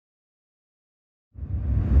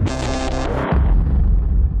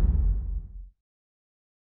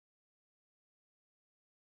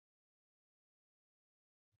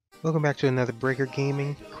Welcome back to another Beekyr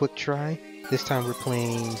Gaming quick try. This time we're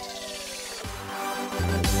playing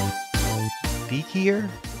Beekyr?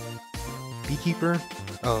 Beekeeper?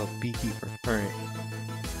 Oh, Beekeeper. Alright.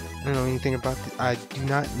 I don't know anything about this. I do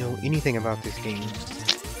not know anything about this game.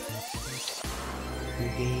 New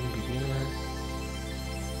game,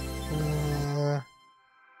 beginner.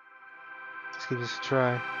 Let's give this a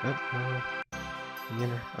try. Oh, no.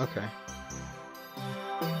 Beginner. Okay.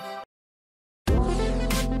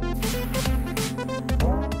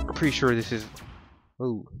 Pretty sure this is.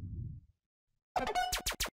 Oh. I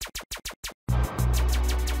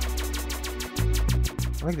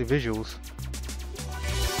like the visuals.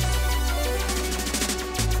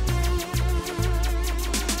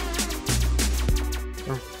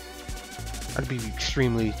 I'd be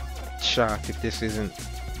extremely shocked if this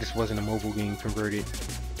wasn't a mobile game converted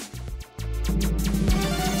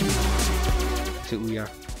to Ouya.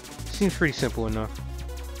 Seems pretty simple enough.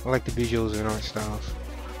 I like the visuals and art styles.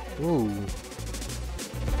 Ooh.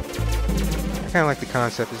 I kinda like the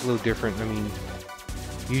concept, it's a little different. I mean,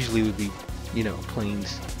 usually it would be, you know,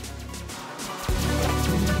 planes.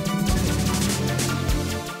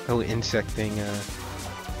 Oh, insect thing, oh,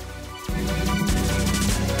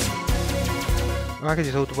 I can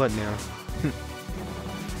just hold the button now.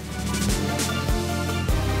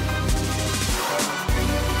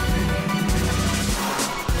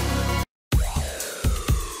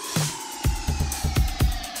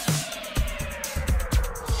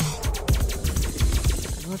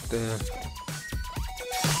 What the?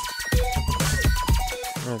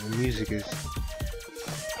 Oh, the music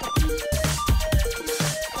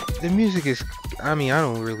is, I mean, I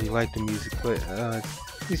don't really like the music, but,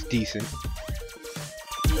 it's decent.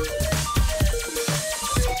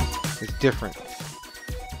 It's different.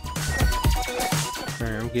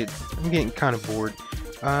 Alright, I'm getting kind of bored.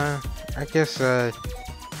 I guess, this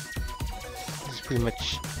is pretty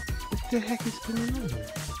much, what the heck is going on here?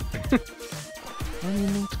 I don't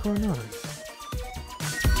even know what's going on.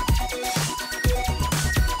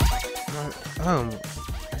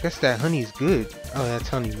 I guess that honey is good. Oh, that's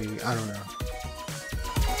honey, maybe. I don't know.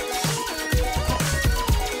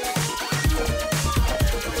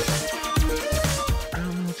 I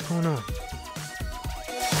don't know what's going on.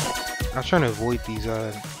 I was trying to avoid these,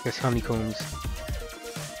 I guess, honeycombs.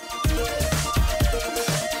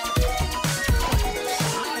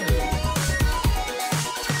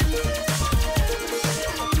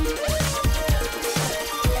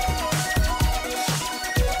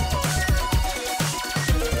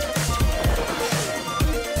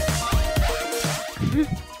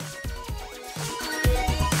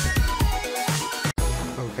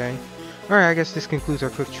 Okay. Alright, I guess this concludes our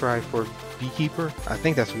quick try for Beekeeper. I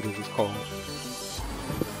think that's what it was called.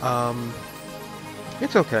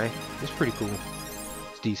 It's okay. It's pretty cool.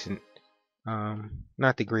 It's decent.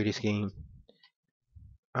 Not the greatest game.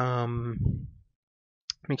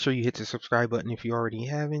 Make sure you hit the subscribe button if you already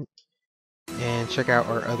haven't. And check out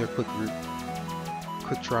our other quick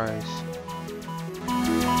tries.